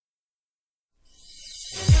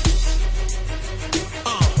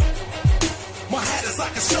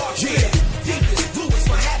a shark's fin. Deepest blue is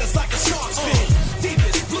my hat is like a shark's fin.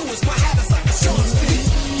 Deepest blue is my hat is like a shark's fin.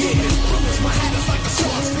 Yeah, blue is my hat is like a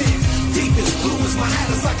shark's fin. Deepest blue is my hat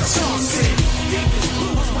is like a shark's fin. Deepest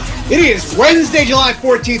blue is my hat. It is Wednesday, July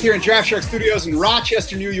 14th here in Draft Shark Studios in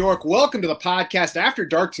Rochester, New York. Welcome to the podcast after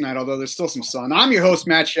dark tonight, although there's still some sun. I'm your host,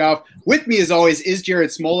 Matt Schauf. With me, as always, is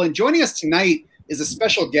Jared Smola. And joining us tonight is a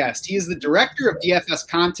special guest. He is the director of DFS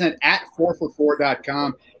content at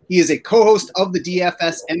 4for4.com. He is a co-host of the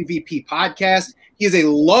DFS MVP podcast. He is a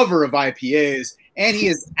lover of IPAs, and he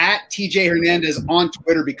is at TJ Hernandez on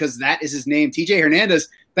Twitter because that is his name. TJ Hernandez,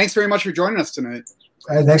 thanks very much for joining us tonight.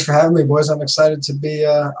 Hey, thanks for having me, boys. I'm excited to be.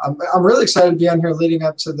 I'm really excited to be on here leading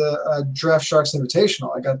up to the Draft Sharks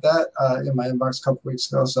Invitational. I got that in my inbox a couple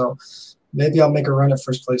weeks ago, so maybe I'll make a run at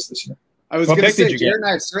first place this year. I was going to say, Jared and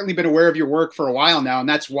I have certainly been aware of your work for a while now, and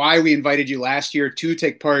that's why we invited you last year to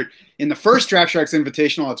take part in the first Draft Sharks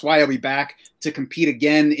Invitational. That's why I'll be back to compete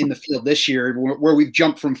again in the field this year, where we've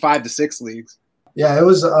jumped from 5 to 6 leagues. Yeah, it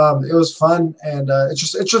was fun, and it's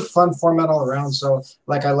just fun format all around. So,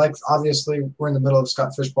 obviously we're in the middle of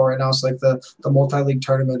Scott Fishbowl right now, so the multi-league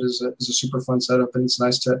tournament is a super fun setup, and it's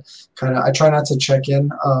nice to I try not to check in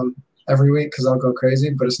every week because I'll go crazy,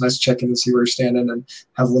 but it's nice to check in and see where you're standing and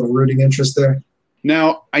have a little rooting interest there.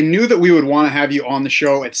 Now, I knew that we would want to have you on the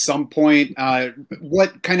show at some point.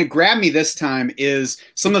 What kind of grabbed me this time is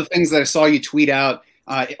some of the things that I saw you tweet out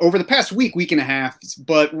over the past week and a half,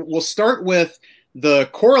 but we'll start with the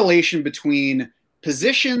correlation between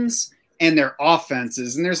positions and their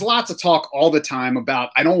offenses. And there's lots of talk all the time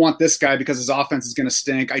about, I don't want this guy because his offense is going to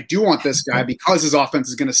stink. I do want this guy because his offense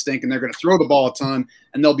is going to stink and they're going to throw the ball a ton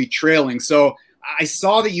and they'll be trailing. So I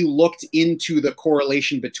saw that you looked into the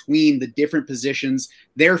correlation between the different positions,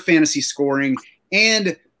 their fantasy scoring,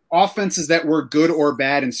 and offenses that were good or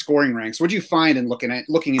bad in scoring ranks. What did you find in looking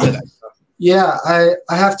into that stuff? Yeah,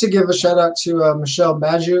 I have to give a shout out to Michelle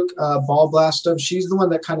Majuk, Ball Blaster. She's the one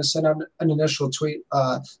that kind of sent out an initial tweet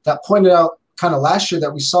that pointed out kind of last year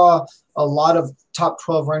that we saw a lot of top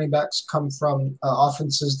 12 running backs come from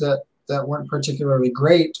offenses that weren't particularly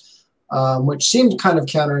great, which seemed kind of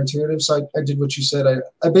counterintuitive. So I did what you said.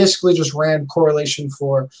 I basically just ran correlation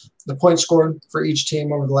for the points scored for each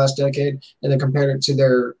team over the last decade and then compared it to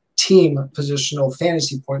their team positional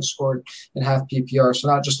fantasy points scored in half PPR. So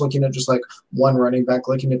not just looking at just like one running back,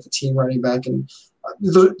 looking at the team running back. And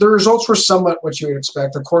the results were somewhat what you would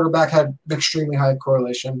expect. The quarterback had an extremely high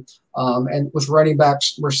correlation. And with running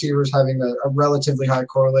backs, receivers having a relatively high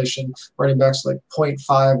correlation, running backs like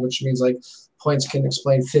 0.5, which means like points can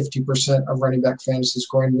explain 50% of running back fantasy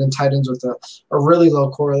scoring. And then tight ends with a really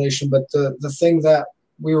low correlation. But the thing that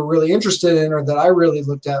we were really interested in, or that I really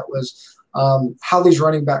looked at, was how these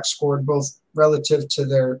running backs scored, both relative to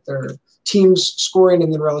their team's scoring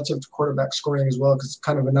and then relative to quarterback scoring as well, because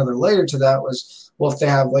kind of another layer to that was, well, if they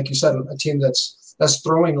have, like you said, a team that's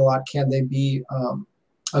throwing a lot, can they be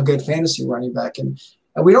a good fantasy running back? And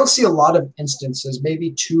we don't see a lot of instances,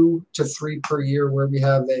 maybe 2 to 3 per year, where we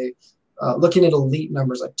have looking at elite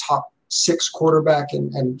numbers like top 6 quarterback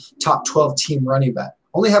and top 12 team running back.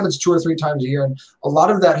 Only happens 2 or 3 times a year, and a lot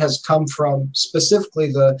of that has come from specifically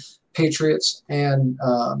the Patriots and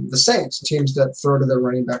the Saints, teams that throw to their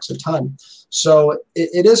running backs a ton. So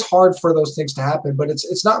it is hard for those things to happen, but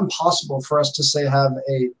it's not impossible for us to say have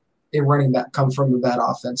a running back come from a bad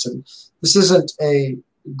offense. And this isn't a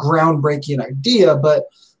groundbreaking idea, but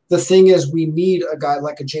the thing is, we need a guy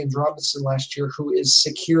like a James Robinson last year who is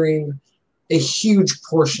securing a huge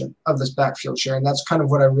portion of this backfield share. And that's kind of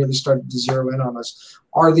what I really started to zero in on, is,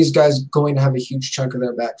 are these guys going to have a huge chunk of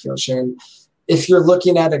their backfield share? And if you're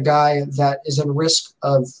looking at a guy that is in risk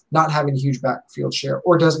of not having a huge backfield share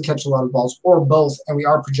or doesn't catch a lot of balls or both, and we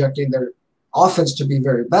are projecting their offense to be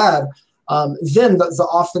very bad, then the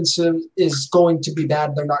offensive is going to be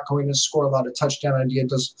bad. They're not going to score a lot of touchdown. Idea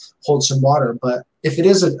does hold some water. But if it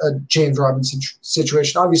is a James Robinson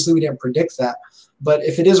situation, obviously we didn't predict that. But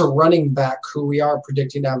if it is a running back who we are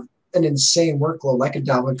predicting to have an insane workload, like a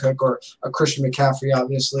Dalvin Cook or a Christian McCaffrey,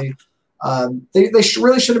 obviously, they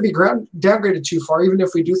really shouldn't be downgraded too far, even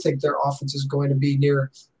if we do think their offense is going to be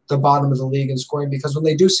near the bottom of the league in scoring, because when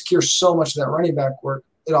they do secure so much of that running back work,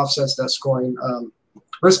 it offsets that scoring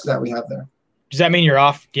risk that we have there. Does that mean you're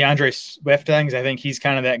off DeAndre Swift then? Because I think he's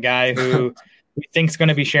kind of that guy who we think is going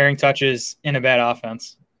to be sharing touches in a bad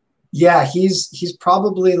offense. Yeah, he's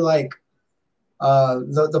probably like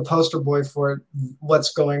the poster boy for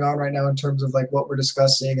what's going on right now in terms of like what we're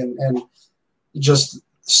discussing and just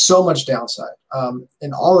so much downside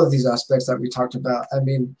in all of these aspects that we talked about. I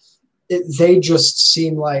mean, they just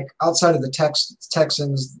seem like, outside of the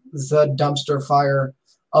Texans, the dumpster fire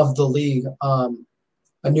of the league.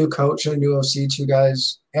 a new coach and a new OC, two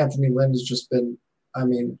guys. Anthony Lynn has just been, I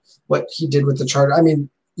mean, what he did with the Charter. I mean,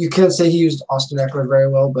 you can't say he used Austin Eckler very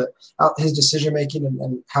well, but his decision making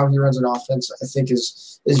and how he runs an offense, I think,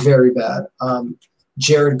 is very bad.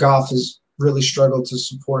 Jared Goff has really struggled to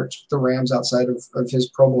support the Rams outside of his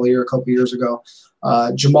Pro Bowl year a couple years ago.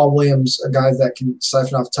 Jamal Williams, a guy that can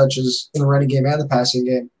siphon off touches in the running game and the passing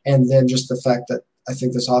game, and then just the fact that I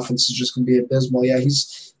think this offense is just going to be abysmal. Yeah,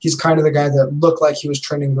 he's kind of the guy that looked like he was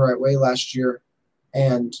trending the right way last year,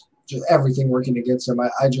 and just everything working against him. I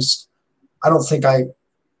don't think I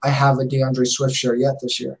have a DeAndre Swift share yet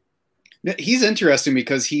this year. He's interesting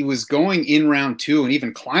because he was going in round 2 and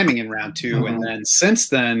even climbing in round 2. And then since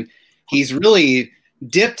then, he's really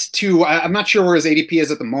dipped to, I'm not sure where his ADP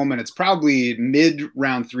is at the moment. It's probably mid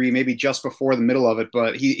round 3, maybe just before the middle of it,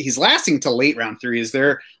 but he's lasting to late round 3. Is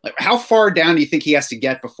there, like, how far down do you think he has to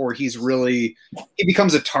get before he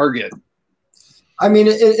becomes a target? I mean,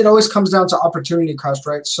 it always comes down to opportunity cost,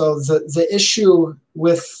 right? So the issue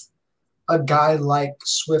with a guy like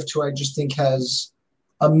Swift, who I just think has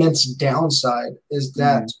immense downside, is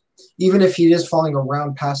that even if he is falling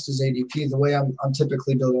around past his ADP, the way I'm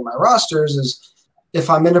typically building my rosters is if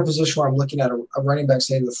I'm in a position where I'm looking at a running back,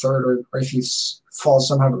 say in the 3rd, or if he falls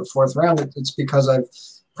somehow to the 4th round, it's because I've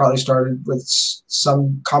probably started with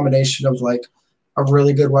some combination of like a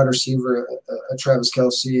really good wide receiver, a Travis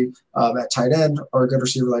Kelce at tight end, or a good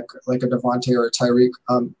receiver like a Devontae or a Tyreek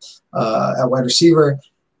at wide receiver,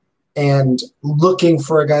 and looking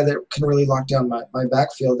for a guy that can really lock down my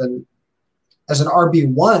backfield. And as an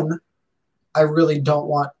RB1, I really don't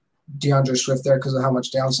want DeAndre Swift there because of how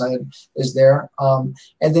much downside is there. And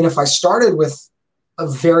then if I started with a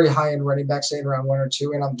very high-end running back, say in round 1 or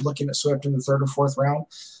 2, and I'm looking at Swift in the 3rd or 4th round,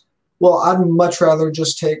 well, I'd much rather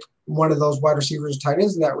just take one of those wide receivers, tight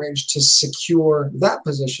ends in that range to secure that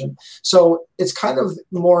position. So it's kind of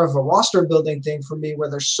more of a roster building thing for me, where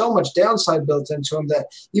there's so much downside built into him that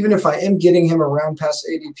even if I am getting him around past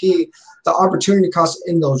ADP, the opportunity cost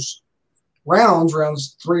in those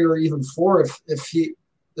rounds 3 or even 4,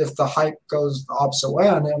 if the hype goes the opposite way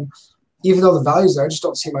on him, even though the value's there, I just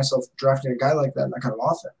don't see myself drafting a guy like that in that kind of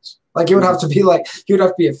offense. Like, he would have to be a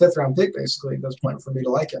 5th round pick basically at this point for me to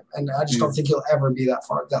like him. And I just don't think he'll ever be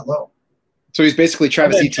that low. So he's basically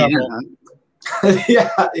Travis Etienne, huh?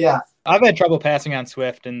 Yeah. I've had trouble passing on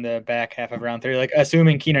Swift in the back half of round 3, like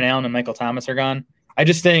assuming Keenan Allen and Michael Thomas are gone. I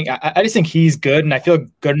just think he's good, and I feel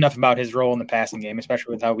good enough about his role in the passing game,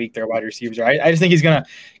 especially with how weak their wide receivers are. I just think he's going to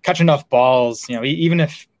catch enough balls, even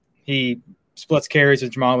if he splits carries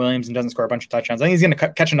with Jamal Williams and doesn't score a bunch of touchdowns. I think he's going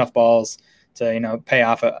to catch enough balls to pay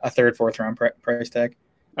off a 3rd, 4th round price tag.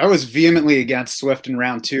 I was vehemently against Swift in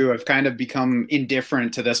round 2. I've kind of become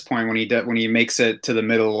indifferent to this point when he makes it to the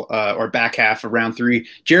middle or back half of round 3.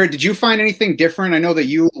 Jared, did you find anything different? I know that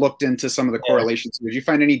you looked into some of the correlations. Did you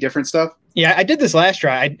find any different stuff? Yeah, I did this last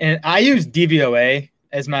try, and I used DVOA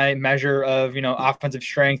as my measure of offensive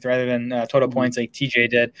strength rather than total points like TJ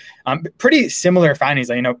did. Pretty similar findings.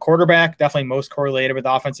 Quarterback definitely most correlated with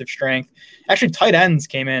offensive strength. Actually, tight ends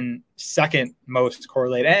came in 2nd most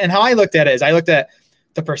correlated. And how I looked at it is I looked at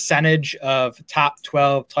the percentage of top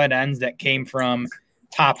 12 tight ends that came from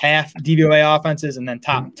top half DVOA offenses and then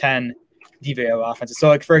top 10 DVOA offenses. So,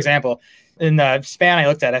 like, for example, in the span I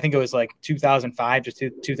looked at, I think it was like 2005 to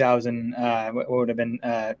 2000, what would have been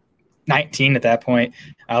 19 at that point.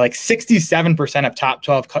 Like 67% of top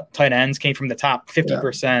 12 tight ends came from the top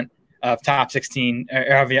 50% of top 16,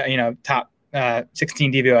 top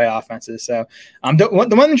 16 DVOA offenses. So the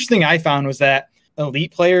one interesting thing I found was that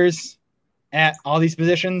elite players at all these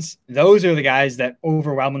positions, those are the guys that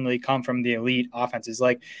overwhelmingly come from the elite offenses.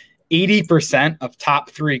 Like 80% of top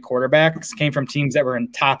 3 quarterbacks came from teams that were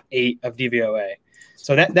in top 8 of DVOA.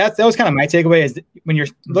 So that was kind of my takeaway, is when you're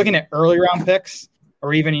looking at early round picks,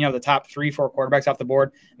 or even, the top 3-4 quarterbacks off the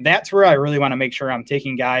board, that's where I really want to make sure I'm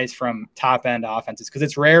taking guys from top end offenses. Because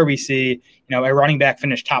it's rare we see, a running back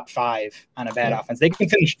finish top 5 on a bad offense. They can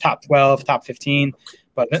finish top 12, top 15,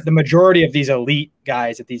 but the majority of these elite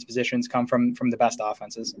guys at these positions come from the best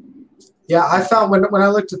offenses. Yeah, I found when I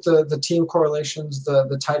looked at the team correlations,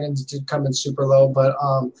 the tight ends did come in super low, but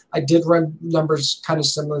I did run numbers kind of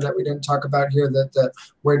similar that we didn't talk about here. That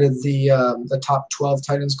where did the top 12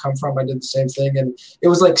 tight ends come from? I did the same thing, and it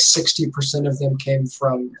was like 60% of them came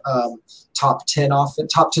from top 10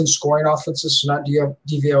 scoring offenses, so not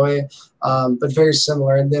DVOA, but very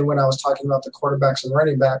similar. And then when I was talking about the quarterbacks and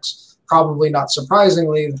running backs, probably not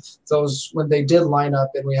surprisingly, those when they did line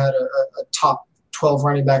up and we had a top 12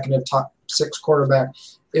 running back and a top 6 quarterback,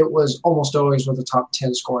 it was almost always with a top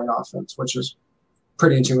 10 scoring offense, which is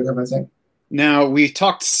pretty intuitive, I think. Now, we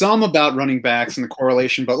talked some about running backs and the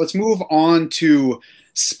correlation, but let's move on to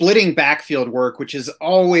splitting backfield work, which is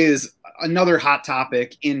always another hot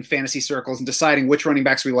topic in fantasy circles, and deciding which running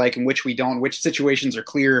backs we like and which we don't, which situations are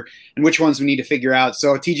clear and which ones we need to figure out.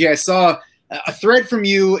 So, TJ, I saw a thread from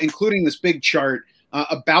you, including this big chart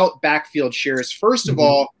about backfield shares. First of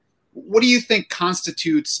all, what do you think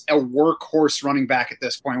constitutes a workhorse running back at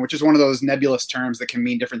this point, which is one of those nebulous terms that can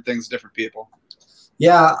mean different things to different people?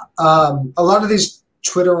 Yeah, a lot of these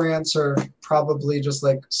Twitter rants are probably just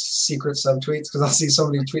like secret subtweets because I'll see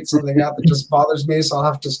somebody tweet something out that just bothers me. So I'll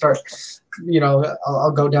have to start,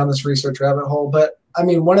 I'll go down this research rabbit hole. But I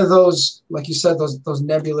mean, one of those, like you said, those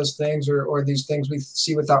nebulous things or these things we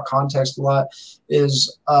see without context a lot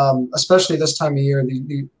is, especially this time of year,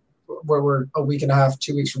 where we're a week and a half,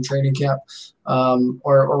 2 weeks from training camp,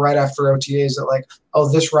 or right after OTAs, that like, oh,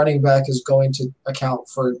 this running back is going to account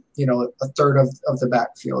for, a third of the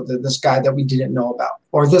backfield, this guy that we didn't know about,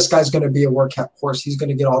 or this guy's going to be a workhorse. He's going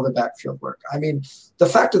to get all the backfield work. I mean, the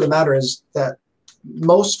fact of the matter is that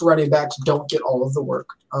most running backs don't get all of the work.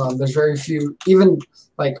 There's very few, even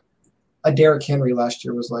like a Derrick Henry last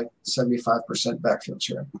year was like 75% backfield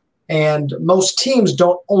share. And most teams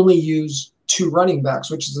don't only use two running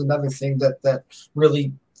backs, which is another thing that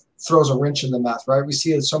really throws a wrench in the math, right? We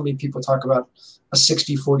see that so many people talk about a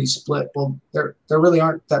 60-40 split. Well, there really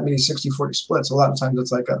aren't that many 60-40 splits. A lot of times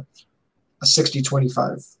it's like a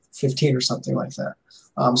 60-25-15 or something like that.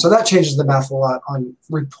 So that changes the math a lot on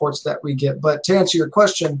reports that we get. But to answer your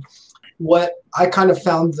question, what I kind of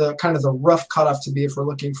found the rough cutoff to be, if we're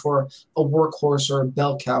looking for a workhorse or a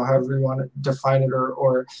bell cow, however you want to define it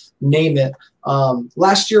or name it.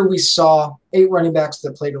 Last year we saw 8 running backs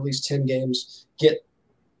that played at least 10 games get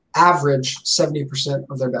average 70%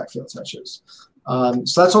 of their backfield touches.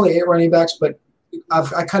 So that's only 8 running backs, but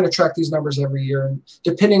I kind of track these numbers every year. And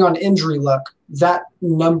depending on injury luck, that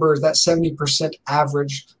number, that 70%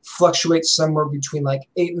 average, fluctuates somewhere between like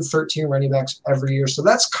 8 and 13 running backs every year. So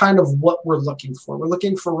that's kind of what we're looking for. We're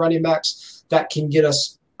looking for running backs that can get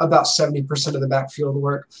us about 70% of the backfield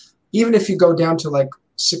work. Even if you go down to like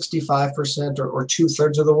 65% or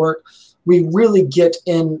 2/3 of the work, we really get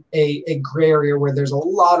in a gray area where there's a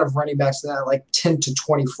lot of running backs that are like 10 to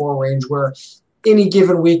 24 range, where any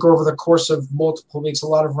given week or over the course of multiple weeks, a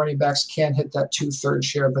lot of running backs can hit that 2/3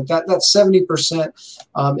 share. But that 70%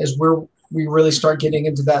 is where we really start getting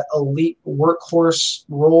into that elite workhorse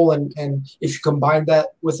role. And if you combine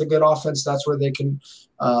that with a good offense, that's where they can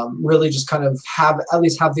really just kind of have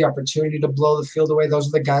the opportunity to blow the field away. Those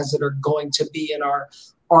are the guys that are going to be in our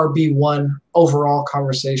RB1 overall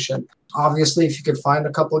conversation. Obviously, if you could find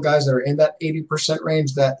a couple of guys that are in that 80%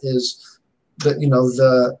 range, that is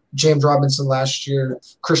the James Robinson last year,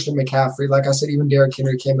 Christian McCaffrey, like I said, even Derrick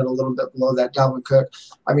Henry came in a little bit below that, Dalvin Cook.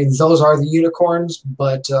 I mean, those are the unicorns,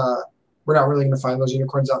 but we're not really going to find those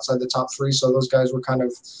unicorns outside the top 3. So those guys were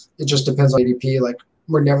it just depends on ADP. Like,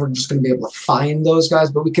 we're never just going to be able to find those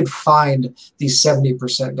guys, but we could find these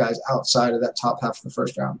 70% guys outside of that top half of the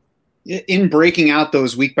first round. In breaking out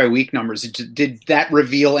those week-by-week numbers, did that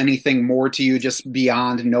reveal anything more to you just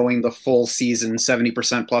beyond knowing the full season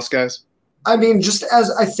 70% plus guys? I mean, just as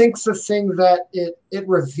I think the thing that it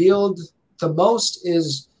revealed the most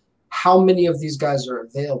is how many of these guys are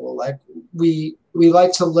available. Like, we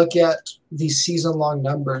like to look at these season-long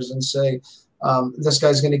numbers and say, this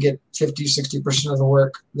guy's going to get 50, 60% of the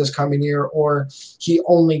work this coming year, or he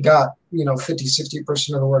only got, 50,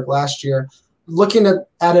 60% of the work last year. Looking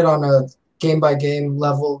at it on a game-by-game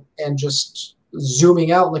level and just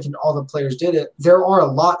zooming out, looking at all the players did it, there are a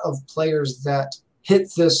lot of players that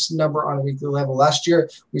hit this number on a weekly level. Last year,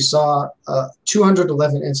 we saw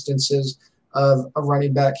 211 instances of a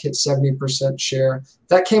running back hit 70% share.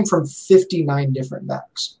 That came from 59 different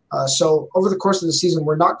backs. So over the course of the season,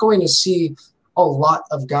 we're not going to see a lot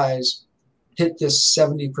of guys hit this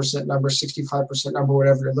 70% number, 65% number,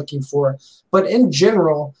 whatever you're looking for. But in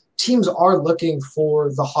general, teams are looking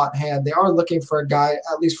for the hot hand. They are looking for a guy,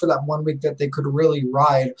 at least for that 1 week, that they could really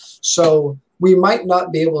ride. So we might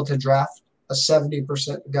not be able to draft a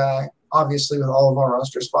 70% guy, obviously, with all of our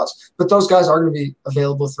roster spots, but those guys are going to be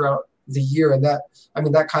available throughout the year. And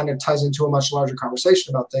that kind of ties into a much larger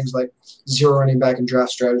conversation about things like zero running back and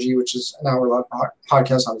draft strategy, which is an hour-long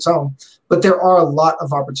podcast on its own. But there are a lot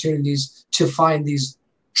of opportunities to find these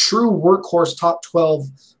true workhorse top 12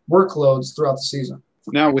 workloads throughout the season.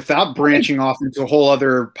 Now, without branching off into a whole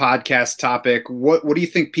other podcast topic, what do you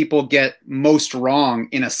think people get most wrong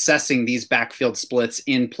in assessing these backfield splits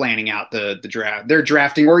in planning out the draft? They're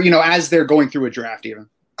drafting, or, as they're going through a draft even.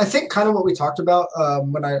 I think kind of what we talked about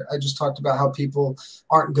when I just talked about how people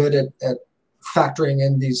aren't good at factoring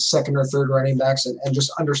in these second or third running backs and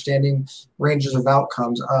just understanding ranges of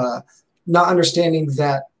outcomes, not understanding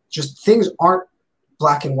that just things aren't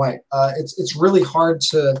black and white. It's really hard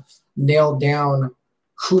to nail down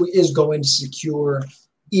who is going to secure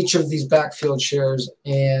each of these backfield shares,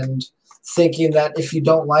 and thinking that if you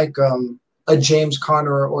don't like a James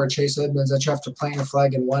Conner or a Chase Edmonds, that you have to plant your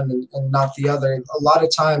flag in one and not the other. A lot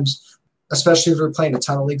of times, especially if you're playing a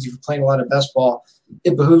ton of leagues, if you're playing a lot of best ball,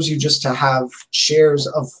 it behooves you just to have shares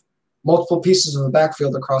of multiple pieces of the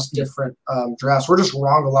backfield across different drafts. We're just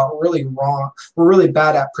wrong a lot. We're really wrong. We're really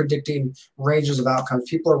bad at predicting ranges of outcomes.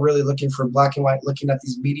 People are really looking for black and white, looking at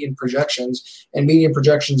these median projections, and median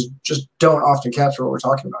projections just don't often capture what we're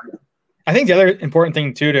talking about here. I think the other important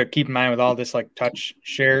thing too to keep in mind with all this like touch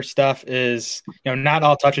share stuff is, not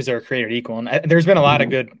all touches are created equal. And there's been a lot of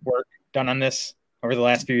good work done on this over the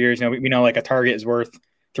last few years. We know like a target is worth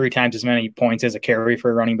 3 times as many points as a carry for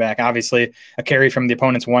a running back. Obviously, a carry from the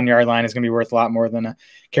opponent's 1 yard line is going to be worth a lot more than a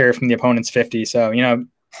carry from the opponent's 50. So,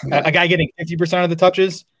 a guy getting 50% of the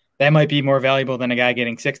touches, that might be more valuable than a guy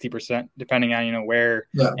getting 60%, depending on, where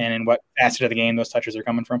and in what facet of the game those touches are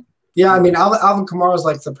coming from. Yeah, I mean, Alvin Kamara is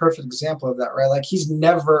like the perfect example of that, right? Like, he's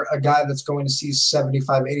never a guy that's going to see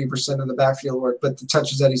 75, 80% of the backfield work, but the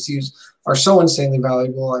touches that he sees are so insanely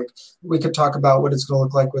valuable. Like, we could talk about what it's going to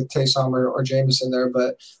look like with Taysom or Jameson there,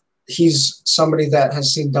 but he's somebody that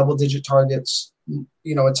has seen double-digit targets,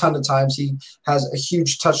 a ton of times. He has a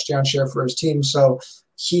huge touchdown share for his team, so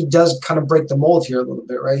he does kind of break the mold here a little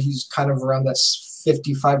bit, right? He's kind of around that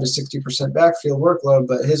 55 to 60% backfield workload,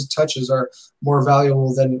 but his touches are more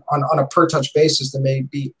valuable than on a per touch basis than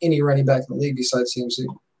maybe any running back in the league besides CMC.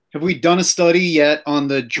 Have we done a study yet on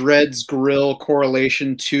the Dreads Grill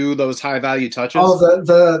correlation to those high value touches? Oh,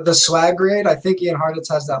 the swag grade. I think Ian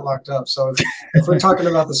Hartitz has that locked up. So if we're talking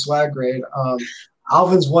about the swag grade,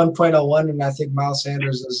 Alvin's 1.01, and I think Miles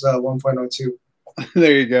Sanders is 1.02.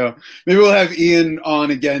 There you go. Maybe we'll have Ian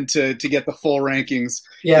on again to get the full rankings.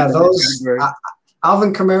 Yeah, those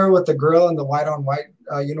Alvin Kamara with the grill and the white on white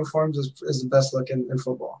uniforms is the best look in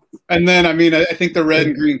football. And then, I think the red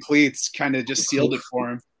and green cleats kind of just sealed it for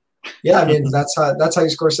him. Yeah, I mean, that's how you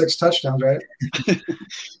score 6 touchdowns, right?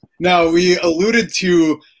 Now, we alluded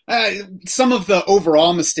to some of the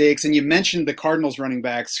overall mistakes, and you mentioned the Cardinals running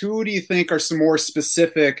backs. Who do you think are some more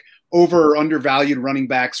specific over or undervalued running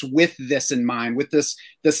backs with this in mind, with this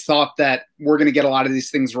thought that we're going to get a lot of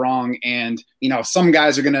these things wrong, and some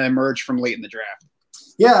guys are going to emerge from late in the draft?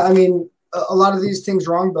 Yeah, I mean, a lot of these things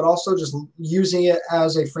wrong, but also just using it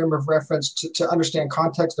as a frame of reference to understand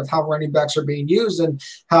context of how running backs are being used and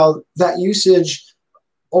how that usage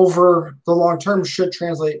over the long term should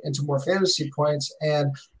translate into more fantasy points.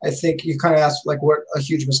 And I think you kind of asked like what a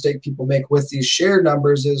huge mistake people make with these shared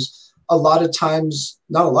numbers is a lot of times,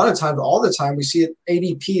 not a lot of times, all the time, we see it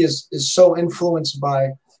ADP is so influenced by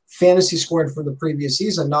fantasy scoring from the previous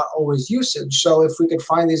season, not always usage. So if we could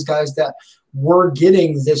find these guys that were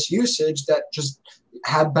getting this usage that just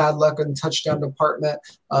had bad luck in the touchdown department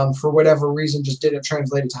for whatever reason, just didn't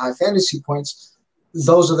translate into high fantasy points,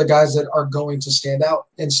 those are the guys that are going to stand out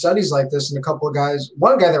in studies like this. And a couple of guys,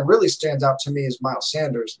 one guy that really stands out to me is Miles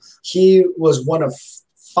Sanders. He was one of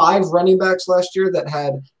 5 running backs last year that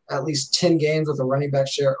had at least 10 games with a running back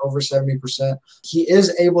share over 70%. He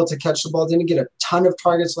is able to catch the ball. Didn't get a ton of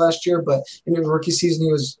targets last year, but in his rookie season,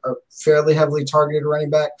 he was a fairly heavily targeted running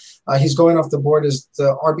back. He's going off the board as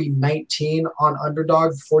the RB19 on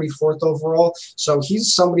Underdog, 44th overall. So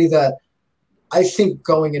he's somebody that I think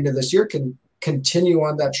going into this year can continue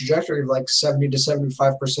on that trajectory of like 70 to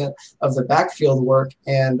 75% of the backfield work.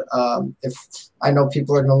 And if I know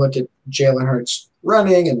people are going to look at Jalen Hurts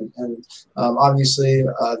running and obviously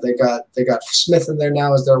they got Smith in there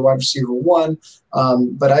now as their wide receiver 1.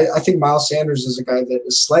 But I think Miles Sanders is a guy that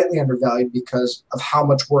is slightly undervalued because of how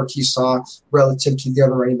much work he saw relative to the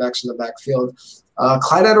other running backs in the backfield.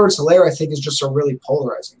 Clyde Edwards-Helaire, I think, is just a really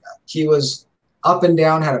polarizing guy. He was up and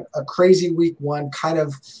down, had a crazy week 1, kind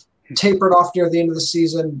of tapered off near the end of the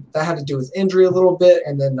season. That had to do with injury a little bit.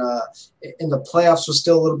 And then in the playoffs was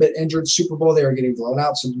still a little bit injured. Super Bowl, they were getting blown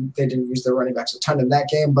out, so they didn't use their running backs a ton in that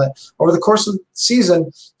game. But over the course of the season,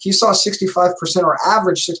 he saw 65% or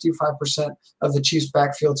average 65% of the Chiefs'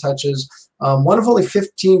 backfield touches. One of only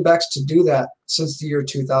 15 backs to do that since the year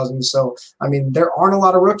 2000. So, I mean, there aren't a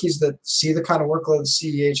lot of rookies that see the kind of workload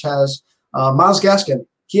CEH has. Myles Gaskin,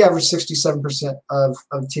 he averaged 67%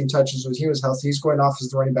 of team touches when he was healthy. He's going off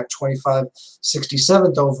as the running back 25,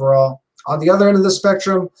 67th overall. On the other end of the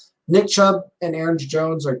spectrum, Nick Chubb and Aaron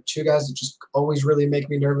Jones are 2 guys that just always really make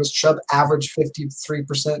me nervous. Chubb averaged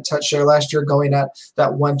 53% touch share last year, going at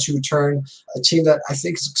that 1-2 turn. A team that I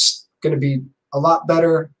think is going to be a lot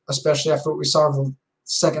better, especially after what we saw in the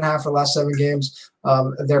second half of the last 7 games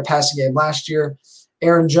of their passing game last year.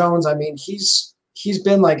 Aaron Jones, I mean, he's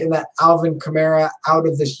been like in that Alvin Kamara out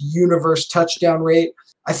of this universe touchdown rate.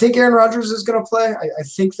 I think Aaron Rodgers is going to play. I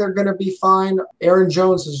think they're going to be fine. Aaron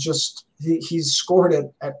Jones is just he's scored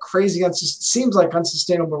at crazy, seems like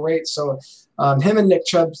unsustainable rates. So him and Nick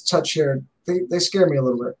Chubb's touch here, they scare me a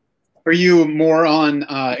little bit. Are you more on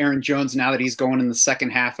Aaron Jones now that he's going in the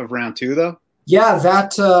second half of round 2, though? Yeah,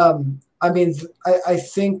 that I mean, I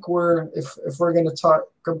think if we're going to talk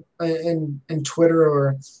in Twitter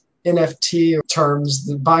or NFT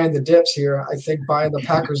terms, buying the dips here, I think buying the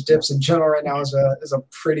Packers dips in general right now is a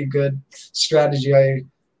pretty good strategy.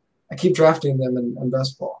 I keep drafting them in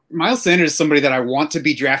best ball. Miles Sanders is somebody that I want to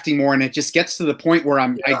be drafting more, and it just gets to the point where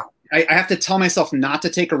I have to tell myself not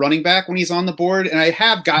to take a running back when he's on the board, and I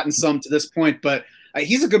have gotten some to this point, but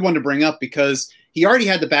he's a good one to bring up because he already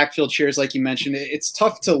had the backfield shares, like you mentioned. It's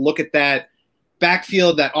tough to look at that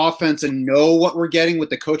backfield, that offense, and know what we're getting with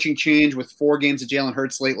the coaching change with 4 games of Jalen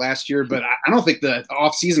Hurts late last year. But I don't think the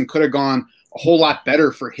offseason could have gone a whole lot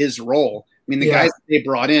better for his role. I mean, the guys that they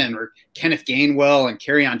brought in were Kenneth Gainwell and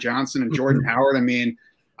Kerryon Johnson and Jordan Howard. I mean,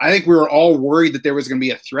 I think we were all worried that there was going to be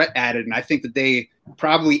a threat added, and I think that they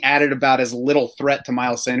probably added about as little threat to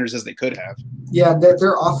Miles Sanders as they could have. Yeah,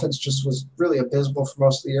 their offense just was really abysmal for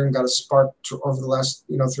most of the year and got a spark over the last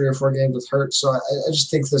 3 or 4 games with Hurts. So I just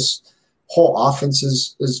think this whole offense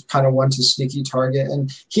is kind of one to sneaky target, and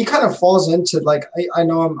he kind of falls into like I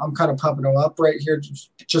know I'm kind of pumping him up right here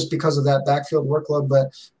just because of that backfield workload, but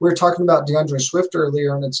we were talking about DeAndre Swift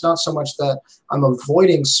earlier, and it's not so much that I'm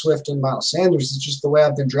avoiding Swift and Miles Sanders, it's just the way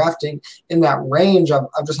I've been drafting in that range. I've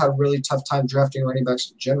just had a really tough time drafting running backs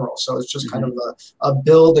in general, so it's just kind of a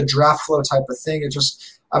build, a draft flow type of thing.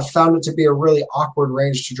 I've found it to be a really awkward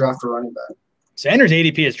range to draft a running back. Sanders'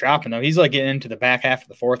 ADP is dropping, though. He's like getting into the back half of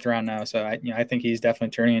the 4th round now, so I think he's definitely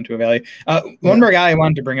turning into a value. One more guy I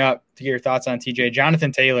wanted to bring up to get your thoughts on, TJ,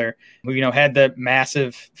 Jonathan Taylor, who had the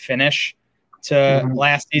massive finish to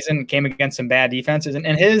last season, came against some bad defenses,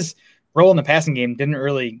 and his role in the passing game didn't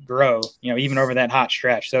really grow, even over that hot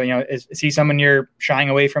stretch. So, is he someone you're shying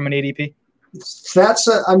away from an ADP? That's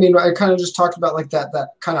I kind of just talked about like that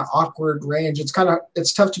kind of awkward range. It's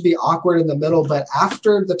tough to be awkward in the middle, but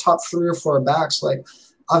after the top 3 or 4 backs, like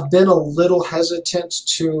I've been a little hesitant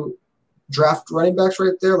to draft running backs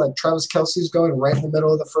right there. Like Travis Kelce's going right in the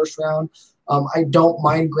middle of the 1st round. I don't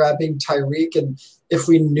mind grabbing Tyreek, and if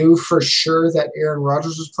we knew for sure that Aaron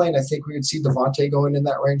Rodgers was playing, I think we would see Devontae going in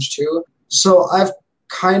that range too. So I've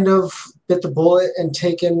kind of bit the bullet and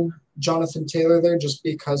taken Jonathan Taylor there just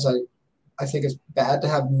because I think it's bad to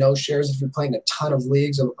have no shares if you're playing a ton of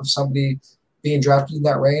leagues of somebody being drafted in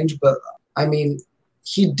that range. But, I mean,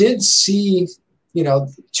 he did see, 2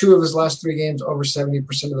 of his last 3 games over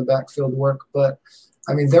 70% of the backfield work. But,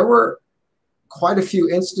 I mean, there were quite a few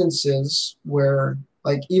instances where,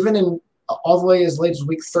 like, even in all the way as late as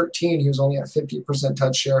week 13, he was only at 50%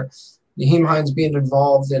 touch share. Nyheim Hines being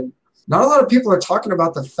involved. And not a lot of people are talking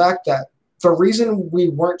about the fact that the reason we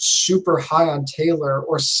weren't super high on Taylor,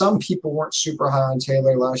 or some people weren't super high on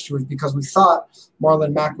Taylor last year, was because we thought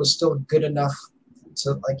Marlon Mack was still good enough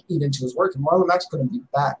to like eat into his work, and Marlon Mack's going to be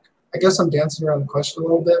back. I guess I'm dancing around the question a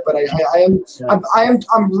little bit, but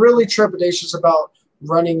I'm really trepidatious about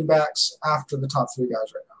running backs after the top 3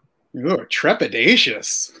 guys right now. Ooh,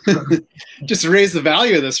 trepidatious. Just raise the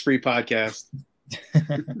value of this free podcast.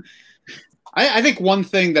 I think one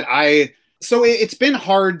thing that so it's been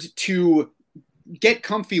hard to get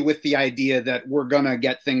comfy with the idea that we're going to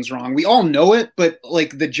get things wrong. We all know it, but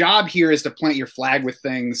like the job here is to plant your flag with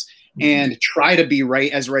things and try to be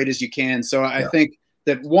right as you can. So I think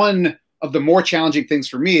that one of the more challenging things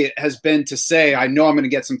for me has been to say, I know I'm going to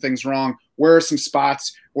get some things wrong. Where are some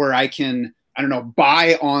spots where I can,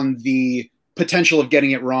 buy on the potential of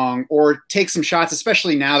getting it wrong or take some shots,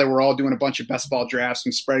 especially now that we're all doing a bunch of best ball drafts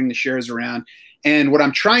and spreading the shares around. And what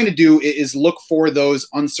I'm trying to do is look for those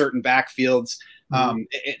uncertain backfields.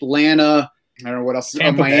 Atlanta, I don't know what else.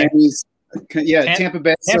 Miami's. Tampa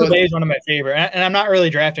Bay. Tampa Bay is one of my favorite. And I'm not really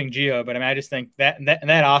drafting Gio, but I just think that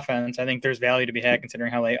offense, I think there's value to be had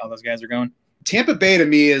considering how late all those guys are going. Tampa Bay to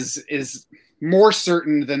me is more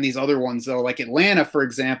certain than these other ones, though. Like Atlanta, for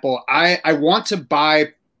example, I want to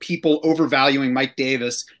buy people overvaluing Mike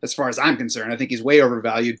Davis as far as I'm concerned. I think he's way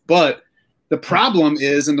overvalued. But the problem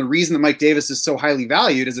is, and the reason that Mike Davis is so highly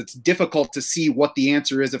valued, is it's difficult to see what the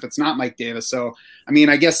answer is if it's not Mike Davis. So,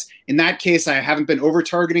 I guess in that case, I haven't been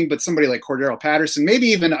over-targeting, but somebody like Cordero Patterson, maybe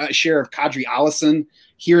even a share of Kadri Allison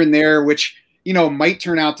here and there, which, might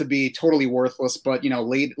turn out to be totally worthless, but,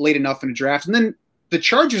 late enough in a draft. And then the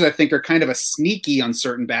Chargers, I think, are kind of a sneaky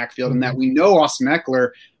uncertain backfield in that we know Austin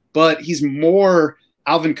Eckler, but he's more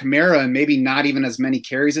Alvin Kamara and maybe not even as many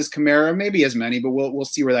carries as Kamara, maybe as many, but we'll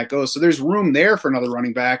see where that goes. So there's room there for another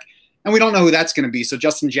running back, and we don't know who that's going to be. So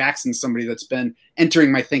Justin Jackson's somebody that's been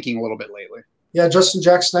entering my thinking a little bit lately. Yeah, Justin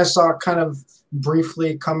Jackson, I saw kind of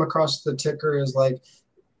briefly come across the ticker as like,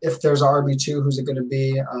 if there's a RB2, who's it going to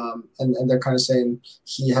be? And they're kind of saying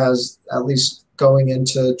he has, at least going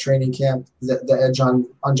into training camp, the edge on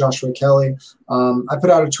Joshua Kelly. I put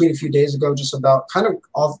out a tweet a few days ago just about kind of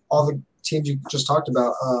all the teams you just talked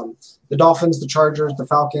about. The Dolphins, the Chargers, the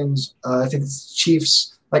Falcons, I think it's the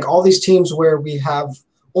Chiefs, like all these teams where we have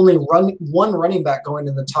only one running back going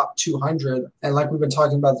in the top 200. And like we've been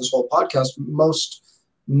talking about this whole podcast,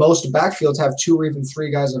 most backfields have 2 or even 3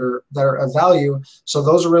 guys that are of value. So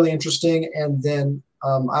those are really interesting. And then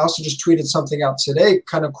I also just tweeted something out today,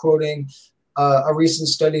 kind of quoting a recent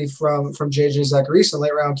study from JJ Zachariason,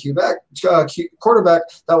 late round quarterback,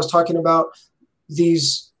 that was talking about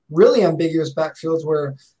these really ambiguous backfields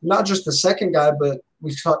where not just the second guy, but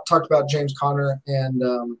we talked about James Conner and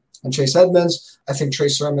Chase Edmonds. I think Trey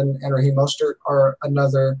Sermon and Raheem Mostert are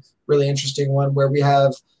another really interesting one where we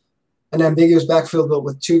have an ambiguous backfield, but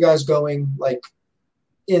with 2 guys going like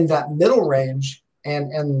in that middle range,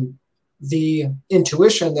 and the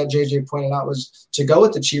intuition that JJ pointed out was to go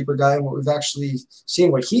with the cheaper guy. And what we've actually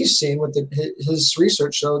seen, what he's seen with his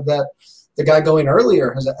research showed that the guy going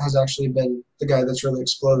earlier has actually been the guy that's really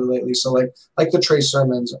exploded lately. So like the Trey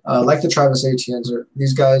Sermons, like the Travis Etiennes,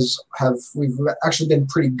 these guys we've actually been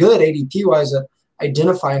pretty good ADP wise at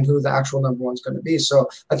identifying who the actual number one's going to be. So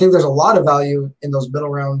I think there's a lot of value in those middle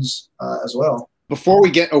rounds as well. Before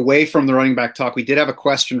we get away from the running back talk, we did have a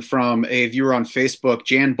question from a viewer on Facebook.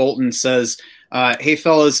 Jan Bolton says, hey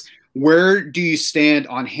fellas, where do you stand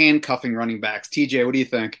on handcuffing running backs? TJ, what do you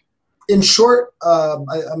think? In short,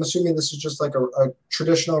 I'm assuming this is just like a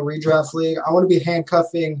traditional redraft league. I want to be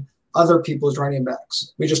handcuffing other people's running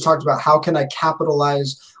backs. We just talked about how can I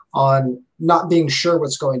capitalize on not being sure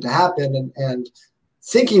what's going to happen and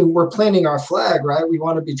thinking we're planting our flag, right? We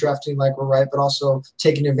want to be drafting like we're right, but also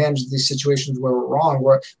taking advantage of these situations where we're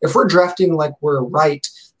wrong. If we're drafting like we're right,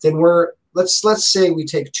 then let's say we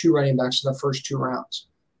take 2 running backs in the first 2 rounds.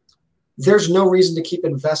 There's no reason to keep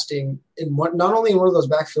investing in not only in one of those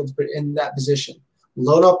backfields, but in that position.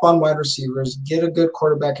 Load up on wide receivers, get a good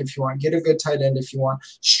quarterback if you want, get a good tight end if you want,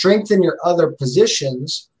 strengthen your other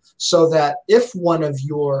positions so that if one of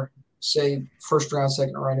your, say, first round,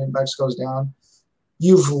 second round running backs goes down,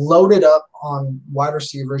 you've loaded up on wide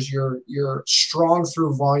receivers. You're strong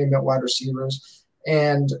through volume at wide receivers.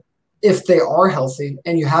 And if they are healthy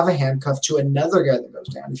and you have a handcuff to another guy that goes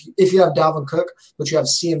down, if you have Dalvin Cook, but you have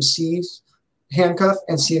CMC's handcuff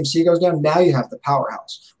and CMC goes down, now you have the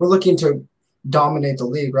powerhouse. We're looking to dominate the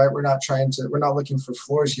league, right? We're not looking for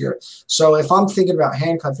floors here. So if I'm thinking about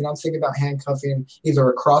handcuffing, I'm thinking about handcuffing either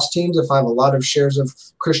across teams. If I have a lot of shares of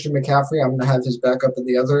Christian McCaffrey, I'm going to have his backup in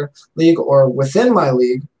the other league, or within my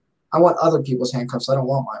league, I want other people's handcuffs. I don't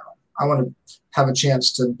want my own. I want to have a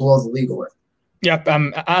chance to blow the league away. Yep,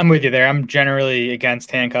 I'm with you there. I'm generally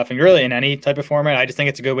against handcuffing, really in any type of format. I just think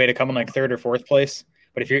it's a good way to come in like 3rd or 4th place.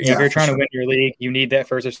 But if you're trying to win your league, you need that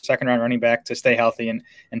first or second round running back to stay healthy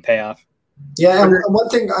and pay off. Yeah, and one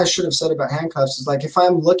thing I should have said about handcuffs is like if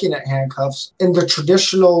I'm looking at handcuffs in the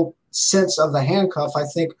traditional sense of the handcuff, I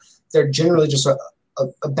think they're generally just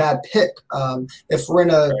a bad pick. If we're in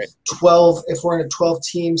a 12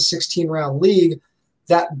 team, 16 round league,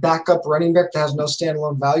 that backup running back that has no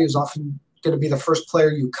standalone value is often going to be the first player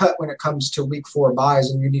you cut when it comes to week 4 buys,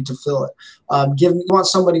 and you need to fill it. You want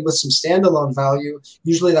somebody with some standalone value.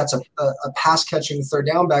 Usually that's a pass catching third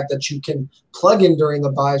down back that you can plug in during the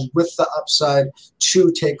buys with the upside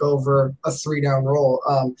to take over a 3-down role.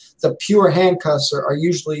 The pure handcuffs are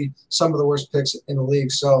usually some of the worst picks in the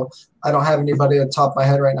league. So I don't have anybody at the top of my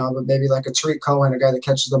head right now, but maybe like a Tariq Cohen, a guy that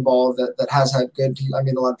catches the ball that has had good. I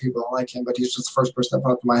mean, a lot of people don't like him, but he's just the first person that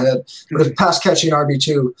popped in my head. But a pass catching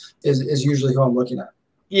RB2 is usually who I'm looking at.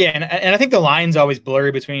 Yeah, and I think the line's always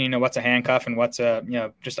blurry between what's a handcuff and what's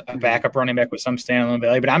just a backup running back with some standalone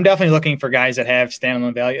value. But I'm definitely looking for guys that have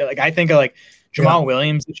standalone value. Like I think of like Jamal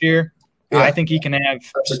Williams this year. Yeah. I think he can have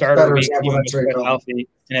starter week even if healthy.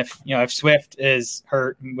 And if Swift is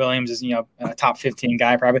hurt, Williams is a top 15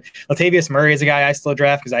 guy probably. Latavius Murray is a guy I still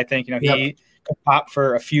draft because I think he could pop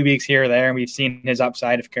for a few weeks here or there, and we've seen his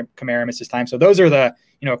upside if Kamara misses time. So those are the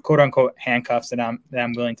quote unquote handcuffs that I'm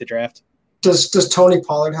willing to draft. Does Tony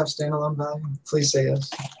Pollard have standalone value? Please say yes.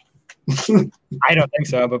 I don't think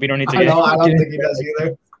so, but we don't need to. I don't think he does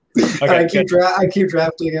either. Okay, I keep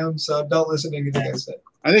drafting him, so don't listen to anything I say.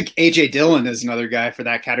 I think A.J. Dillon is another guy for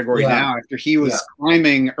that category now. After he was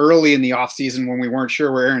climbing early in the offseason when we weren't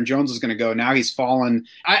sure where Aaron Jones was going to go, now he's fallen.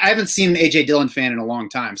 I haven't seen an A.J. Dillon fan in a long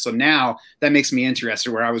time. So now that makes me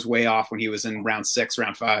interested, where I was way off when he was in round 6,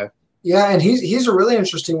 round 5. Yeah, and he's a really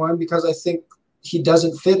interesting one because I think he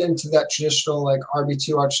doesn't fit into that traditional like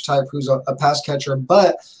RB2 archetype who's a pass catcher.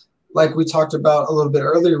 But like we talked about a little bit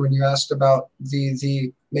earlier when you asked about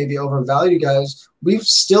the maybe overvalued guys, we've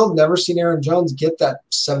still never seen Aaron Jones get that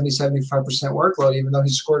 70-75% workload, even though he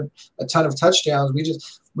scored a ton of touchdowns.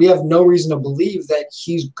 We have no reason to believe that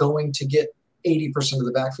he's going to get 80% of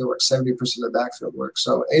the backfield work, 70% of the backfield work.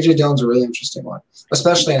 So A.J. Dillon's a really interesting one,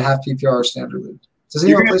 especially in half PPR standard league. Does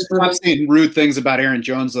anyone play stop saying rude things about Aaron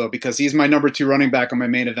Jones though, because he's my number 2 running back on my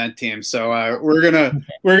main event team. So we're gonna.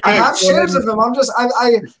 I have shares of him.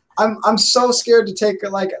 I'm so scared to take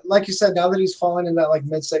like you said. Now that he's fallen in that like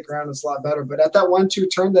mid-second round, it's a lot better. But at that 1-2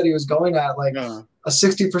 turn that he was going at, like a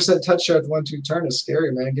 60% touch share at the 1-2 turn is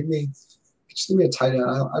scary, man. Give me a tight end.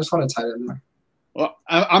 I just want a tight end there. Well,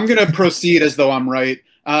 I'm gonna proceed as though I'm right.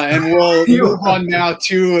 And we'll move on now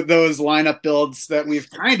to those lineup builds that we've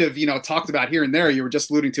kind of, talked about here and there. You were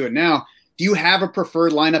just alluding to it now. Do you have a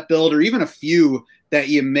preferred lineup build or even a few that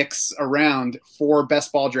you mix around for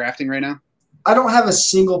best ball drafting right now? I don't have a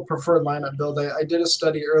single preferred lineup build. I did a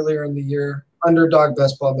study earlier in the year, Underdog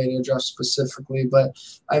Best Ball Mania draft specifically. But,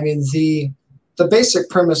 I mean, the basic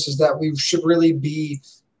premise is that we should really be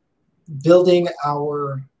building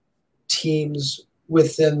our teams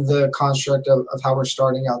within the construct of how we're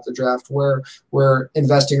starting out the draft, where we're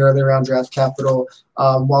investing early round draft capital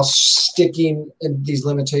while sticking in these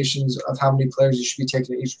limitations of how many players you should be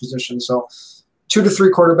taking at each position. So 2 to 3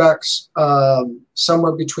 quarterbacks,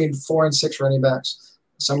 somewhere between 4 and 6 running backs,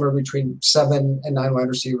 somewhere between 7 and 9 wide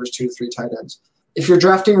receivers, 2 to 3 tight ends. If you're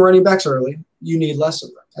drafting running backs early, you need less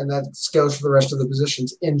of them. And that goes for the rest of the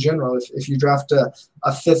positions in general. If you draft a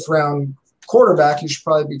 5th round quarterback, you should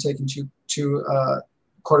probably be taking two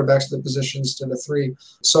quarterbacks at the position instead of 3.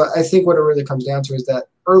 So I think what it really comes down to is that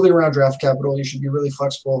early round draft capital, you should be really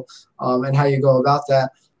flexible in how you go about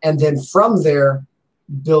that. And then from there,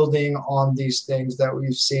 building on these things that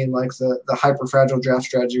we've seen, like the hyper fragile draft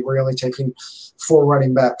strategy, where you're only taking 4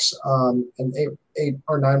 running backs and 8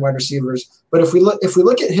 or 9 wide receivers. But if we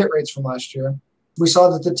look at hit rates from last year, we saw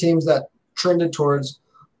that the teams that trended towards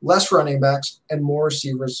less running backs and more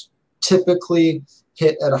receivers typically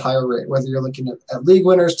hit at a higher rate, whether you're looking at league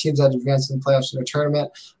winners, teams that advanced in the playoffs in a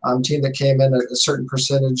tournament, team that came in at a certain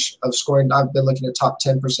percentage of scoring. I've been looking at top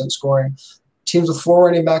 10% scoring. Teams with 4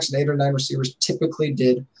 running backs and 8 or 9 receivers typically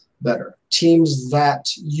did better. Teams that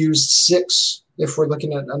used 6, if we're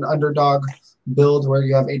looking at an underdog build where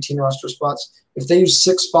you have 18 roster spots, if they use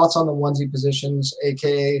 6 spots on the onesie positions,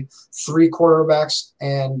 aka 3 quarterbacks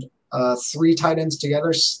and 3 tight ends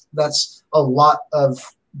together, that's a lot of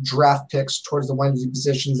draft picks towards the onesie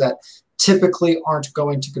positions that typically aren't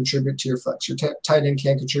going to contribute to your flex. Your tight end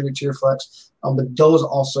can contribute to your flex, but those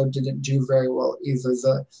also didn't do very well either.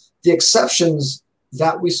 The exceptions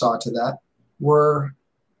that we saw to that were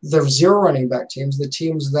the 0 running back teams, the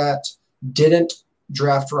teams that didn't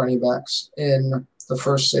draft running backs in the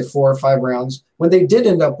first, say, 4 or 5 rounds. When they did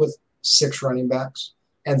end up with 6 running backs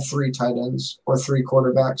and 3 tight ends or 3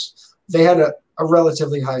 quarterbacks, they had a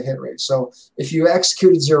relatively high hit rate. So if you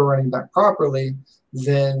executed 0 running back properly,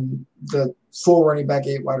 then the full running back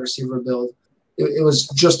 8 wide receiver build, it was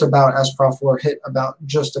just about as profitable or hit about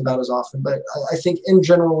just about as often. But I think in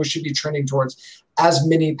general, we should be trending towards as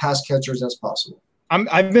many pass catchers as possible.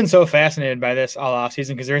 I've been so fascinated by this all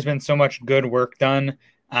offseason because there's been so much good work done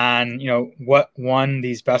on, what won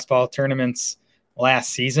these best ball tournaments last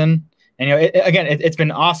season. And, it's been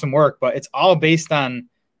awesome work, but it's all based on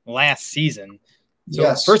last season. So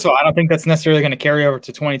yes. First of all, I don't think that's necessarily going to carry over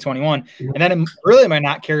to 2021. And then it really might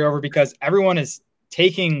not carry over because everyone is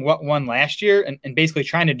taking what won last year and basically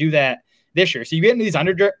trying to do that this year. So you get into these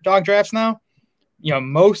underdog drafts now,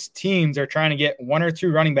 most teams are trying to get 1 or 2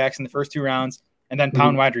 running backs in the first 2 rounds and then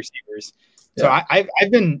pound wide receivers. Yeah. So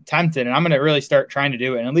I've been tempted, and I'm going to really start trying to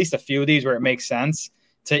do it. And at least a few of these where it makes sense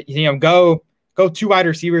to, go 2 wide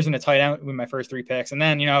receivers and a tight end with my first 3 picks. And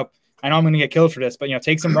then, I know I'm going to get killed for this, but,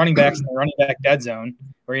 take some running backs in the running back dead zone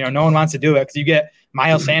where, no one wants to do it because you get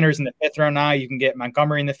Miles Sanders in the 5th round now. You can get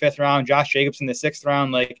Montgomery in the 5th round, Josh Jacobs in the 6th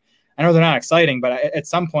round. Like, I know they're not exciting, but at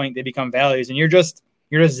some point they become values, and you're just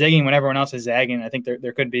zigging when everyone else is zagging. I think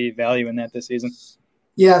there could be value in that this season.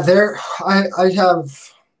 Yeah, I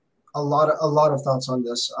have a lot of thoughts on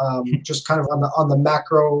this, just kind of on the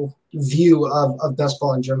macro view of best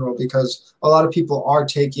ball in general, because a lot of people are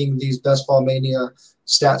taking these best ball mania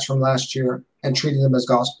stats from last year and treating them as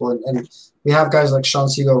gospel. And we have guys like Sean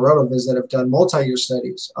Siegel Rotoviz that have done multi-year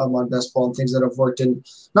studies on best ball and things that have worked in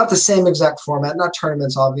not the same exact format, not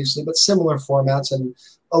tournaments obviously, but similar formats. And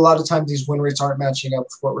a lot of times these win rates aren't matching up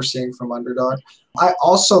with what we're seeing from Underdog. I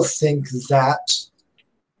also think that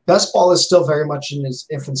best ball is still very much in its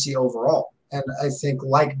infancy overall. And I think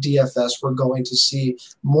like DFS, we're going to see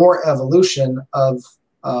more evolution of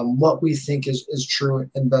what we think is true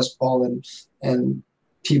in best ball, and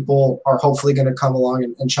people are hopefully going to come along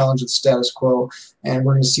and challenge the status quo, and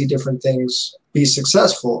we're going to see different things be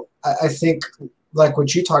successful. I think like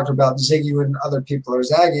what you talked about, Ziggy and other people are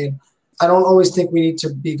zagging. I don't always think we need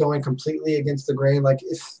to be going completely against the grain. Like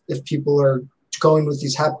if people are going with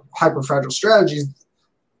these hyper fragile strategies,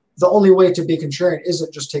 the only way to be contrarian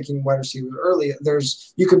isn't just taking wide receiver early.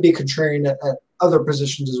 You could be contrarian at other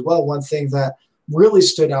positions as well. One thing that really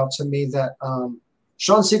stood out to me that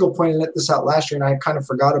Sean Siegel pointed this out last year, and I kind of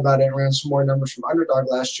forgot about it and ran some more numbers from Underdog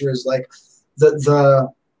last year, is like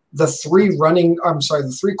the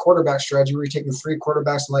three quarterback strategy where you're taking three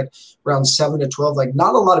quarterbacks in like round 7 to 12. Like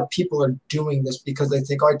not a lot of people are doing this because they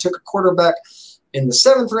think, I took a quarterback in the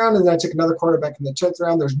 7th round and then I took another quarterback in the 10th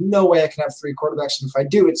round. There's no way I can have three quarterbacks. And if I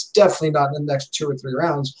do, it's definitely not in the next 2 or 3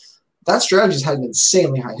 rounds. That strategy's had an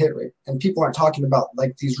insanely high hit rate. And people aren't talking about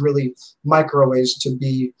like these really micro ways to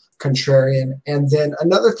be contrarian. And then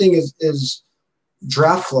another thing is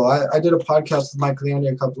draft flow. I did a podcast with Mike Leone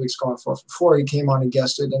a couple weeks ago on 4for4. He came on and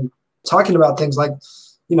guested and talking about things like,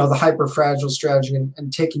 the hyper fragile strategy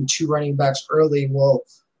and taking 2 running backs early. Well,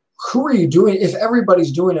 who are you doing? If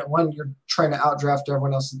everybody's doing it, one, you're trying to outdraft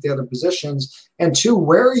everyone else at the other positions. And 2,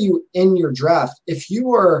 where are you in your draft? If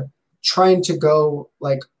you are trying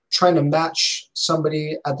to match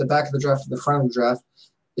somebody at the back of the draft to the front of the draft,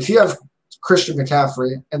 if you have Christian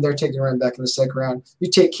McCaffrey and they're taking a running back in the 2nd round, you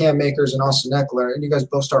take Cam Akers and Austin Eckler, and you guys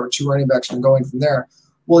both start with 2 running backs and going from there.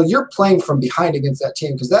 Well, you're playing from behind against that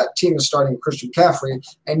team because that team is starting with Christian McCaffrey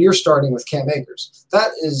and you're starting with Cam Akers.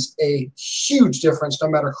 That is a huge difference no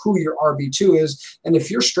matter who your RB2 is. And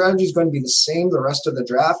if your strategy is going to be the same the rest of the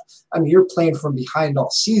draft, you're playing from behind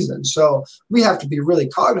all season. So we have to be really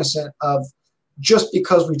cognizant of, just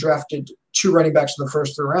because we drafted 2 running backs in the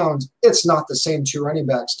first 3 rounds, it's not the same 2 running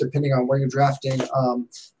backs depending on where you're drafting,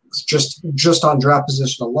 just on draft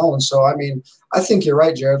position alone. So, I think you're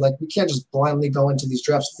right, Jared. Like, we can't just blindly go into these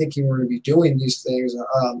drafts thinking we're going to be doing these things.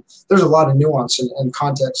 There's a lot of nuance and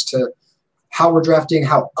context to how we're drafting,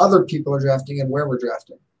 how other people are drafting, and where we're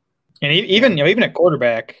drafting. And even at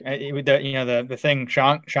quarterback, the thing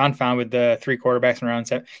Sean found with the 3 quarterbacks in round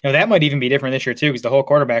 7, that might even be different this year too, because the whole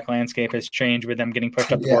quarterback landscape has changed with them getting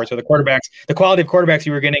pushed up the board. So the quality of quarterbacks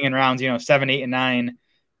you were getting in rounds 7, 8, and 9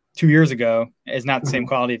 2 years ago is not the same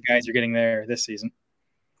quality of guys you're getting there this season.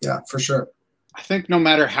 Yeah, for sure. I think no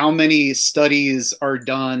matter how many studies are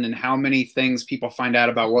done and how many things people find out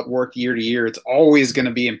about what worked year to year, it's always going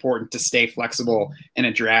to be important to stay flexible in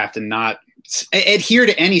a draft and not adhere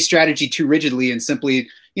to any strategy too rigidly and simply,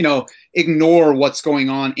 ignore what's going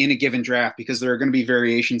on in a given draft, because there are going to be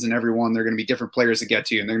variations in every one. There are going to be different players to get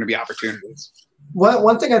to, and there are going to be opportunities.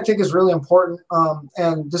 One thing I think is really important,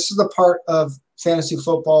 and this is the part of fantasy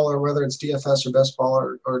football, or whether it's DFS or best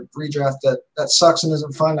ball or redraft that sucks and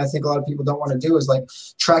isn't fun. I think a lot of people don't want to do is like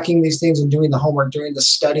tracking these things and doing the homework, doing the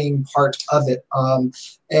studying part of it.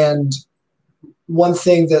 And one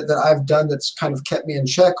thing that I've done that's kind of kept me in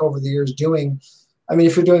check over the years doing,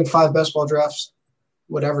 if you're doing 5 best ball drafts,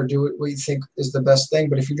 whatever, do what you think is the best thing.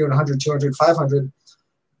 But if you're doing 100, 200, 500,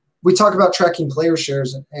 we talk about tracking player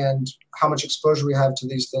shares and how much exposure we have to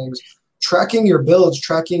these things. Tracking your builds,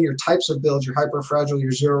 tracking your types of builds, your hyper fragile,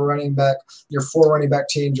 your 0 running back, your 4 running back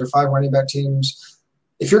teams, your 5 running back teams.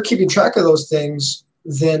 If you're keeping track of those things,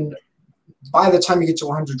 then by the time you get to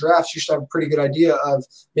 100 drafts, you should have a pretty good idea of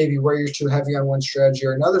maybe where you're too heavy on one strategy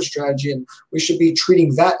or another strategy. And we should be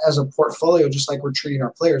treating that as a portfolio, just like we're treating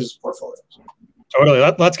our players as portfolios. Totally.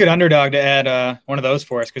 Let's get Underdog to add one of those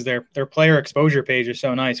for us, because their player exposure page is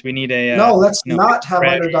so nice. We need a let's not have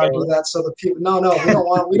Underdog do that. So the people,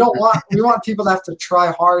 we want people to have to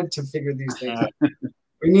try hard to figure these things out.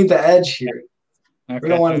 We need the edge here. Okay, we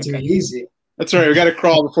don't want it to be easy. That's right. We got to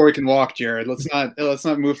crawl before we can walk, Jared. Let's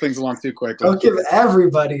not move things along too quickly. Don't give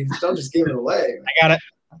everybody. Don't just give it away.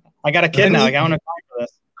 I got a kid now. I want to talk for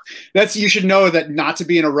this. You should know that not to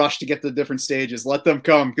be in a rush to get to the different stages. Let them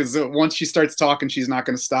come, because once she starts talking, she's not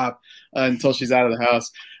going to stop until she's out of the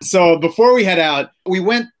house. So before we head out, we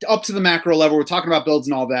went up to the macro level. We're talking about builds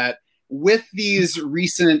and all that. With these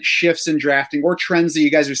recent shifts in drafting or trends that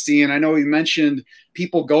you guys are seeing, I know you mentioned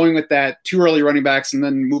people going with that 2 early running backs and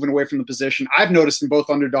then moving away from the position. I've noticed in both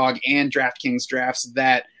Underdog and DraftKings drafts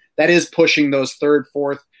that that is pushing those third,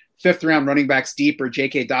 fourth, fifth round running backs deeper.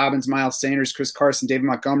 J.K. Dobbins, Miles Sanders, Chris Carson, David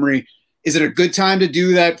Montgomery. Is it a good time to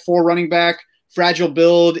do that 4 running back fragile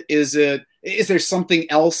build? Is there something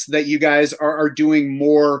else that you guys are doing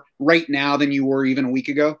more right now than you were even a week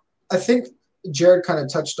ago? I think Jared kind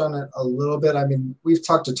of touched on it a little bit. I mean, we've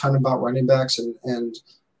talked a ton about running backs, and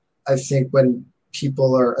I think when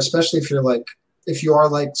people are, especially if you are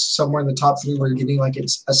like somewhere in the top 3 where you're getting like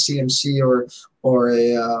it's a CMC or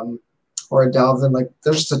a Dalvin, like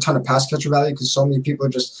there's just a ton of pass catcher value because so many people are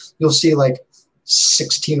just, you'll see like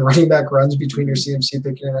 16 running back runs between your CMC pick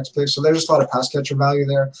and your next pick. So there's just a lot of pass catcher value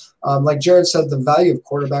there. Like Jared said, the value of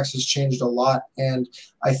quarterbacks has changed a lot. And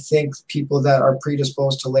I think people that are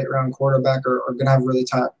predisposed to late round quarterback are going to have a really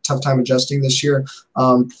tough time adjusting this year.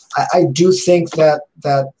 I do think that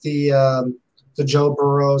the Joe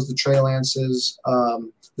Burrows, the Trey Lances,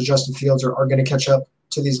 the Justin Fields are going to catch up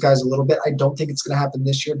to these guys a little bit. I don't think it's going to happen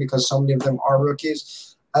this year because so many of them are rookies.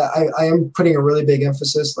 I am putting a really big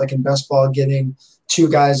emphasis, like in best ball, getting 2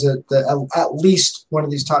 guys at least one of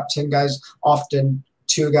these top 10 guys, often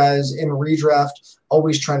 2 guys in redraft,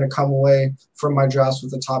 always trying to come away from my drafts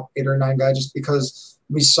with the top 8 or 9 guy, just because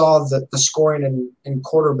we saw the scoring in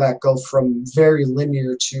quarterback go from very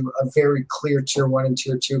linear to a very clear tier 1 and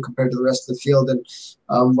tier 2 compared to the rest of the field. And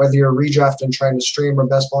whether you're redrafting, trying to stream, or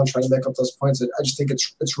best ball and trying to make up those points, I just think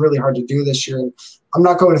it's really hard to do this year. And I'm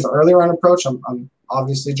not going with the early round approach. I'm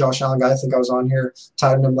obviously Josh Allen guy. I think I was on here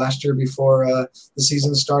touting him last year before the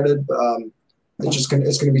season started. It's going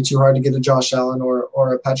to be too hard to get a Josh Allen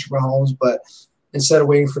or a Patrick Mahomes. But instead of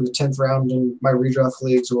waiting for the 10th round in my redraft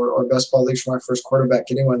leagues or best ball leagues for my first quarterback,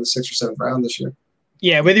 getting one in the 6th or 7th round this year.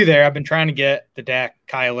 Yeah, with you there. I've been trying to get the Dak,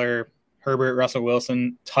 Kyler, Herbert, Russell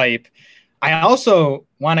Wilson type. I also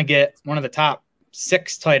want to get one of the top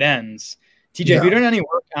 6 tight ends. TJ, have you done any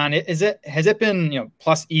work on it? Has it been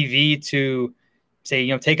plus EV to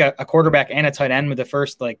say take a quarterback and a tight end with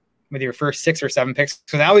your first 6 or 7 picks?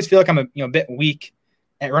 Because I always feel like I'm a bit weak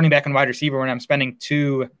at running back and wide receiver when I'm spending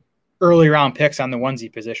 2 early round picks on the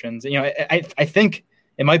onesie positions. I think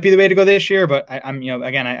it might be the way to go this year, but I'm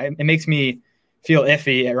it makes me feel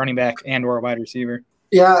iffy at running back and or wide receiver.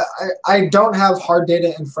 Yeah, I don't have hard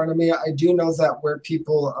data in front of me. I do know that where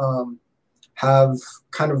people have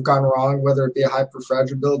kind of gone wrong, whether it be a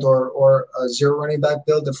hyper-fragile build or a zero running back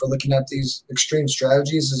build, if we're looking at these extreme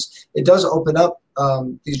strategies, is it does open up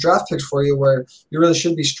these draft picks for you where you really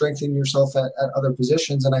should be strengthening yourself at other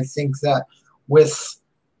positions. And I think that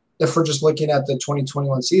if we're just looking at the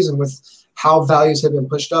 2021 season, with how values have been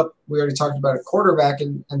pushed up, we already talked about a quarterback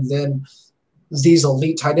and then these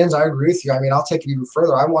elite tight ends. I agree with you. I mean, I'll take it even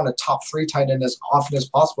further. I want a top 3 tight end as often as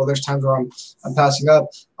possible. There's times where I'm passing up.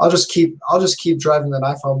 I'll just keep driving the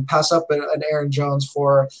knife home, pass up an Aaron Jones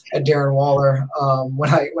for a Darren Waller when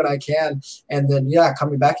I can. And then,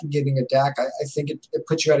 coming back and getting a Dak, I think it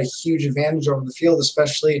puts you at a huge advantage over the field,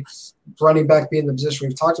 especially running back being the position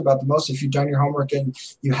we've talked about the most. If you've done your homework and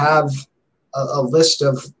you have a list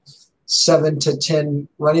of 7 to 10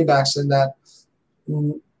 running backs in that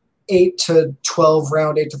 8 to 12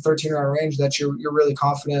 round, 8 to 13 round range that you're really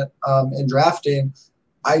confident in drafting,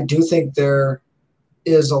 I do think there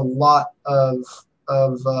is a lot of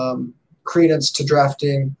credence to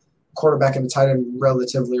drafting quarterback and tight end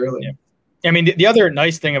relatively early. Yeah. I mean, the other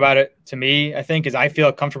nice thing about it to me, I think, is I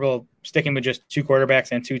feel comfortable sticking with just 2 quarterbacks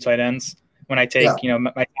and 2 tight ends when I take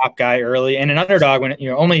my top guy early, and an underdog when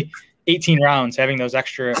only 18 rounds, having those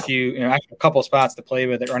extra couple spots to play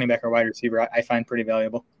with at running back or wide receiver, I find pretty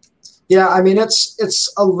valuable. Yeah, I mean,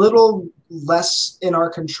 it's a little less in our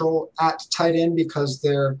control at tight end because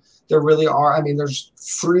there really are. I mean, there's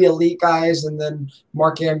 3 elite guys, and then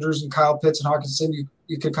Mark Andrews and Kyle Pitts and Hawkinson.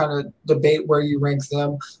 You could kind of debate where you rank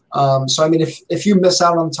them. So I mean, if you miss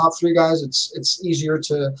out on the top 3 guys, it's easier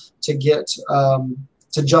to get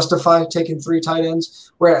to justify taking 3 tight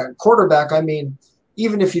ends. Where at quarterback, I mean,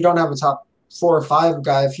 even if you don't have a top 4 or 5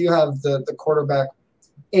 guy, if you have the quarterback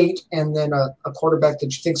 8 and then a quarterback that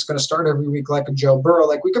you think is going to start every week like a Joe Burrow,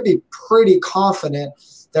 like we could be pretty confident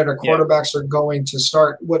that our quarterbacks are going to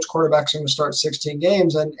start, which quarterbacks are going to start 16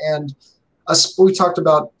 games. And we talked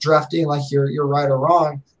about drafting like you're right or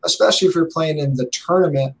wrong, especially if you're playing in the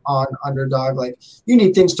tournament on underdog. Like you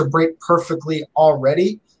need things to break perfectly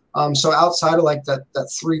already. So outside of like that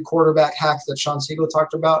 3 quarterback hack that Sean Siegel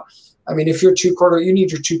talked about, I mean, if you're you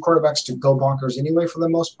need your 2 quarterbacks to go bonkers anyway for the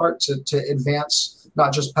most part to advance,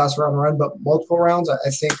 not just pass around and run, but multiple rounds. I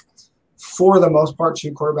think for the most part,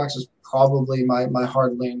 2 quarterbacks is probably my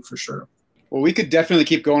hard lane for sure. Well, we could definitely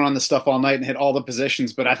keep going on this stuff all night and hit all the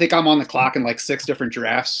positions, but I think I'm on the clock in like 6 different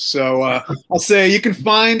drafts. So I'll say you can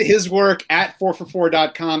find his work at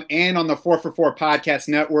 4for4.com and on the 4for4 Podcast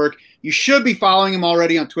Network. You should be following him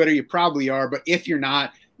already on Twitter. You probably are, but if you're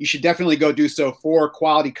not, you should definitely go do so for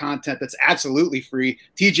quality content that's absolutely free.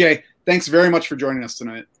 TJ, thanks very much for joining us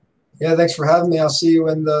tonight. Yeah, thanks for having me. I'll see you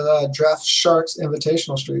in the Draft Sharks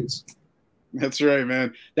Invitational Streets. That's right,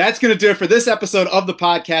 man. That's going to do it for this episode of the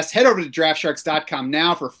podcast. Head over to draftsharks.com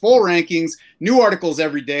now for full rankings, new articles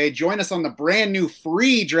every day. Join us on the brand new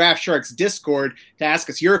free Draft Sharks Discord to ask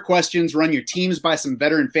us your questions, run your teams by some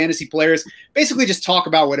veteran fantasy players. Basically, just talk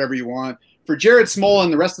about whatever you want. For Jared Smola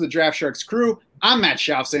and the rest of the Draft Sharks crew, I'm Matt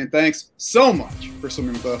Schauf saying thanks so much for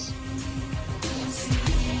swimming with us.